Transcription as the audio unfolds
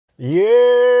Yeah!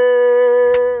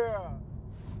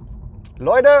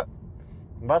 Leute,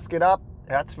 was geht ab?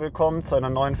 Herzlich willkommen zu einer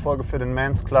neuen Folge für den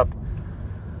MansClub.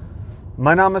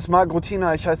 Mein Name ist Marc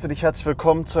Rutina, ich heiße dich herzlich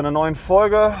willkommen zu einer neuen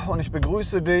Folge und ich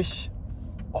begrüße dich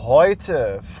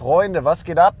heute. Freunde, was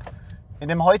geht ab? In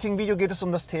dem heutigen Video geht es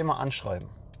um das Thema Anschreiben.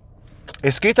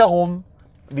 Es geht darum,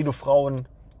 wie du Frauen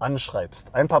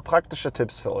anschreibst. Ein paar praktische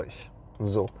Tipps für euch.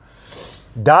 So,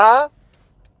 da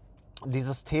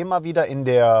dieses Thema wieder in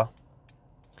der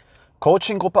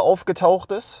Coaching-Gruppe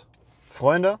aufgetaucht ist,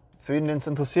 Freunde, für jeden, den es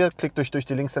interessiert, klickt euch durch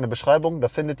die Links in der Beschreibung. Da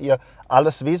findet ihr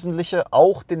alles Wesentliche,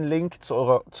 auch den Link zu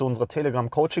unserer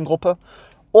Telegram-Coaching-Gruppe.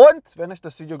 Und wenn euch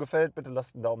das Video gefällt, bitte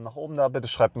lasst einen Daumen nach oben da, bitte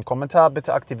schreibt einen Kommentar,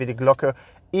 bitte aktiviert die Glocke.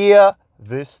 Ihr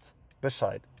wisst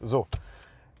Bescheid. So,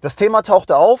 das Thema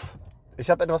tauchte auf. Ich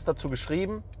habe etwas dazu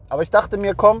geschrieben, aber ich dachte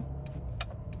mir, komm,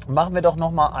 machen wir doch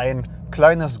nochmal ein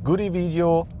kleines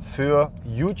Goodie-Video für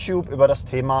YouTube über das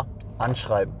Thema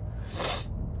Anschreiben.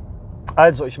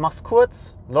 Also, ich mache es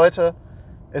kurz. Leute,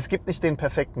 es gibt nicht den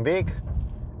perfekten Weg.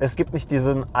 Es gibt nicht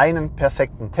diesen einen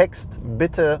perfekten Text.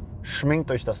 Bitte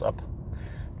schminkt euch das ab.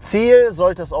 Ziel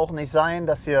sollte es auch nicht sein,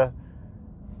 dass ihr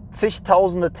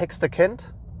zigtausende Texte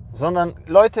kennt, sondern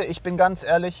Leute, ich bin ganz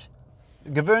ehrlich,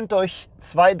 gewöhnt euch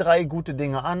 2, 3 gute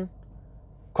Dinge an,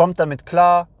 kommt damit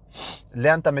klar,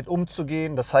 lernt damit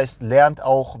umzugehen. Das heißt, lernt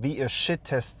auch, wie ihr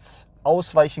Shit-Tests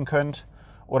ausweichen könnt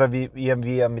oder wie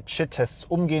ihr mit Shit-Tests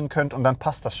umgehen könnt und dann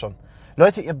passt das schon.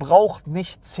 Leute, ihr braucht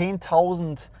nicht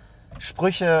 10.000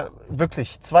 Sprüche,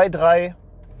 wirklich 2, 3,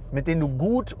 mit denen du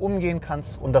gut umgehen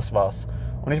kannst und das war's.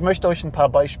 Und ich möchte euch ein paar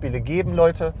Beispiele geben,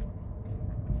 Leute.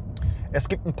 Es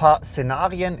gibt ein paar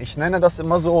Szenarien, ich nenne das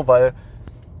immer so, weil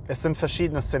es sind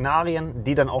verschiedene Szenarien,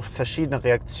 die dann auch verschiedene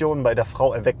Reaktionen bei der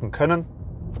Frau erwecken können.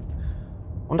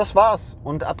 Und das war's.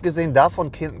 Und abgesehen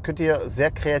davon könnt ihr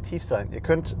sehr kreativ sein. Ihr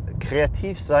könnt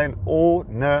kreativ sein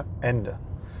ohne Ende.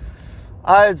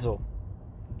 Also,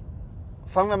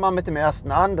 fangen wir mal mit dem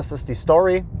ersten an. Das ist die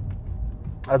Story.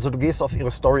 Also du gehst auf ihre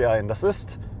Story ein. Das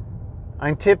ist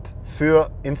ein Tipp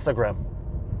für Instagram.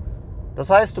 Das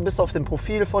heißt, du bist auf dem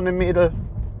Profil von dem Mädel.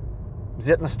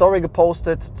 Sie hat eine Story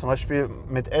gepostet, zum Beispiel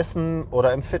mit Essen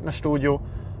oder im Fitnessstudio.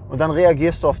 Und dann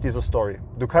reagierst du auf diese Story.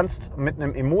 Du kannst mit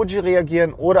einem Emoji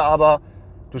reagieren oder aber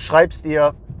du schreibst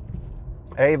ihr,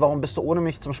 hey, warum bist du ohne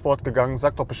mich zum Sport gegangen?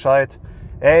 Sag doch Bescheid.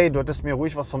 Hey, du hättest mir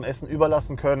ruhig was vom Essen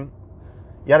überlassen können.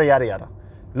 Jada, jada, jada.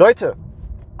 Leute,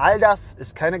 all das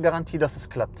ist keine Garantie, dass es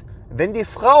klappt. Wenn die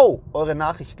Frau eure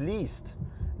Nachricht liest,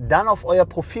 dann auf euer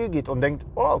Profil geht und denkt,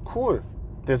 oh cool,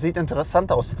 der sieht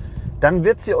interessant aus, dann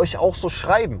wird sie euch auch so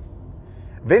schreiben.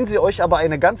 Wenn sie euch aber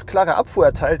eine ganz klare Abfuhr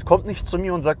erteilt, kommt nicht zu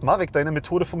mir und sagt, Marek, deine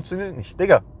Methode funktioniert nicht.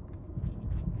 Digga,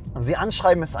 sie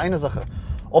anschreiben ist eine Sache.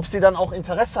 Ob sie dann auch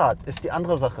Interesse hat, ist die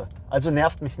andere Sache. Also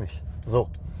nervt mich nicht. So.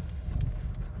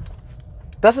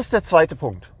 Das ist der zweite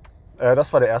Punkt.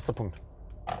 Das war der erste Punkt.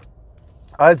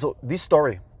 Also, die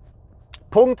Story.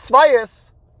 Punkt 2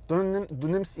 ist, du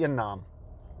nimmst ihren Namen.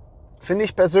 Finde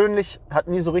ich persönlich, hat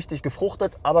nie so richtig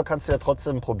gefruchtet, aber kannst du ja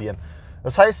trotzdem probieren.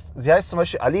 Das heißt, sie heißt zum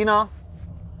Beispiel Alina.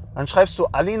 Dann schreibst du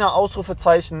Alina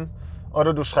Ausrufezeichen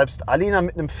oder du schreibst Alina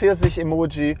mit einem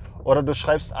Pfirsich-Emoji oder du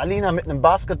schreibst Alina mit einem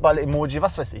Basketball-Emoji,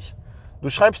 was weiß ich. Du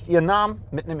schreibst ihren Namen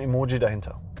mit einem Emoji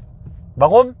dahinter.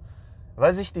 Warum?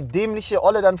 Weil sich die dämliche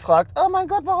Olle dann fragt, oh mein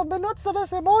Gott, warum benutzt du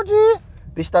das Emoji?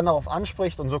 Dich dann darauf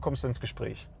anspricht und so kommst du ins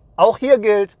Gespräch. Auch hier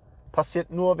gilt,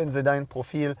 passiert nur, wenn sie dein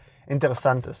Profil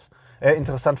interessant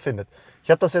findet. Ich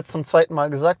habe das jetzt zum 2.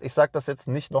 Mal gesagt, ich sage das jetzt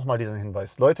nicht nochmal, diesen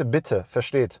Hinweis. Leute, bitte,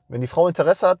 versteht, wenn die Frau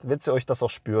Interesse hat, wird sie euch das auch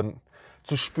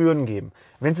zu spüren geben.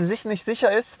 Wenn sie sich nicht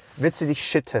sicher ist, wird sie dich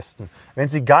Shit testen. Wenn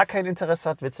sie gar kein Interesse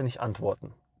hat, wird sie nicht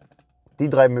antworten. Die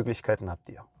 3 Möglichkeiten habt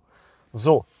ihr.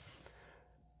 So,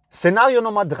 Szenario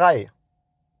Nummer 3,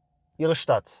 ihre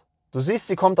Stadt. Du siehst,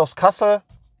 sie kommt aus Kassel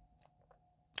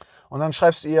und dann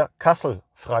schreibst du ihr Kassel,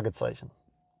 Fragezeichen.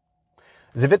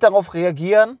 Sie wird darauf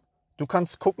reagieren. Du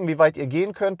kannst gucken, wie weit ihr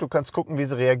gehen könnt. Du kannst gucken, wie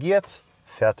sie reagiert.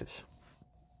 Fertig.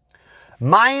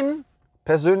 Mein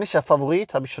persönlicher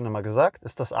Favorit, habe ich schon immer gesagt,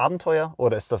 ist das Abenteuer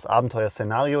oder ist das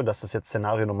Abenteuerszenario. Das ist jetzt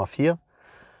Szenario Nummer 4.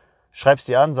 Schreibst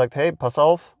sie an, sagt, hey, pass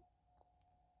auf,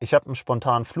 ich habe einen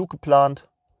spontanen Flug geplant.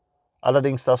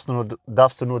 Allerdings darfst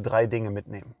du nur 3 Dinge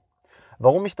mitnehmen.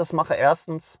 Warum ich das mache?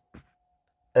 Erstens,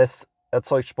 es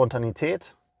erzeugt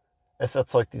Spontanität. Es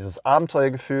erzeugt dieses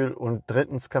Abenteuergefühl und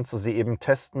drittens kannst du sie eben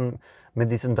testen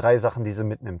mit diesen 3 Sachen, die sie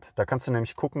mitnimmt. Da kannst du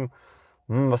nämlich gucken,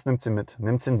 was nimmt sie mit?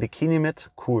 Nimmt sie ein Bikini mit?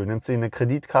 Cool. Nimmt sie eine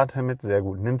Kreditkarte mit? Sehr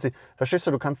gut. Verstehst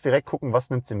du, du kannst direkt gucken, was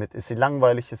nimmt sie mit? Ist sie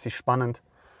langweilig? Ist sie spannend?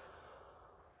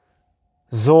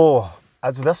 So,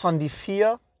 also das waren die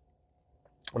 4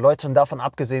 Leute, und davon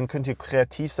abgesehen könnt ihr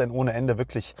kreativ sein ohne Ende,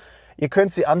 wirklich. Ihr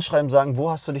könnt sie anschreiben, sagen,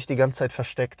 wo hast du dich die ganze Zeit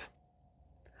versteckt?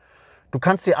 Du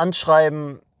kannst sie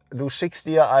anschreiben, du schickst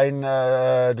ihr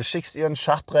ein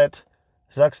Schachbrett,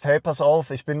 sagst, hey, pass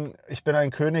auf, ich bin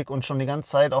ein König und schon die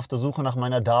ganze Zeit auf der Suche nach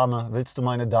meiner Dame. Willst du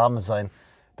meine Dame sein?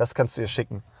 Das kannst du ihr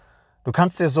schicken. Du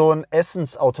kannst dir so einen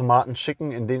Essensautomaten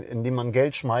schicken, in den man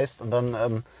Geld schmeißt und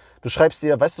dann, du schreibst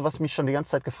ihr, weißt du, was ich mich schon die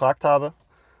ganze Zeit gefragt habe?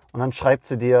 Und dann schreibt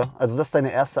sie dir, also das ist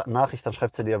deine erste Nachricht, dann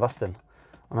schreibt sie dir, was denn?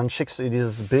 Und dann schickst du ihr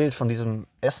dieses Bild von diesem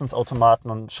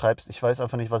Essensautomaten und schreibst, ich weiß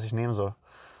einfach nicht, was ich nehmen soll.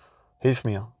 Hilf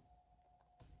mir.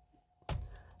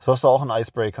 So hast du auch einen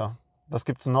Icebreaker. Was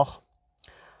gibt's denn noch?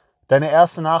 Deine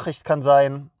erste Nachricht kann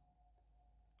sein,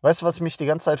 weißt du, was ich mich die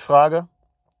ganze Zeit frage?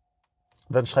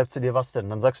 Und dann schreibt sie dir, was denn?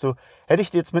 Dann sagst du, hätte ich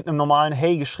dir jetzt mit einem normalen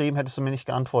Hey geschrieben, hättest du mir nicht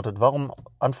geantwortet. Warum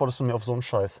antwortest du mir auf so einen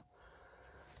Scheiß?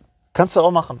 Kannst du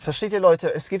auch machen. Versteht ihr,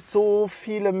 Leute? Es gibt so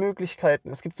viele Möglichkeiten.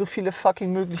 Es gibt so viele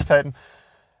fucking Möglichkeiten.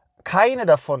 Keine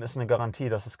davon ist eine Garantie,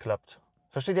 dass es klappt.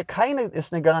 Versteht ihr? Keine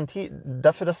ist eine Garantie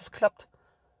dafür, dass es klappt.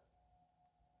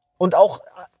 Und auch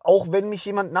wenn mich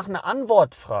jemand nach einer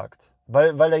Antwort fragt,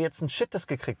 weil er jetzt einen Shit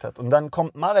gekriegt hat und dann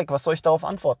kommt Marek, was soll ich darauf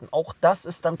antworten? Auch das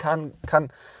ist dann keine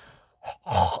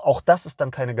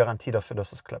Garantie dafür,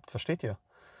 dass es klappt. Versteht ihr?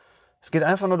 Es geht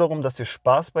einfach nur darum, dass ihr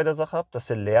Spaß bei der Sache habt, dass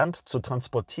ihr lernt zu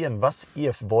transportieren, was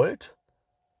ihr wollt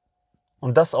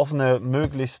und das auf eine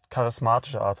möglichst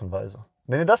charismatische Art und Weise.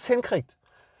 Wenn ihr das hinkriegt,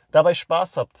 dabei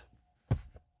Spaß habt,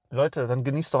 Leute, dann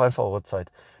genießt doch einfach eure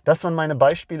Zeit. Das waren meine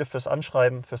Beispiele fürs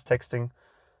Anschreiben, fürs Texting.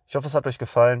 Ich hoffe, es hat euch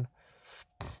gefallen.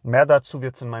 Mehr dazu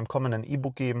wird es in meinem kommenden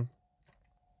E-Book geben,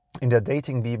 in der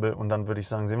Dating-Bibel. Und dann würde ich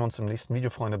sagen, sehen wir uns im nächsten Video,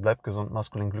 Freunde. Bleibt gesund,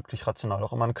 maskulin, glücklich, rational.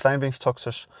 Auch immer ein klein wenig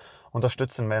toxisch.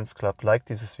 Unterstützt den MansClub, liked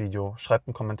dieses Video, schreibt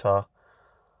einen Kommentar,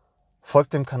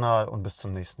 folgt dem Kanal und bis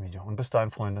zum nächsten Video. Und bis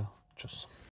dahin, Freunde. Tschüss.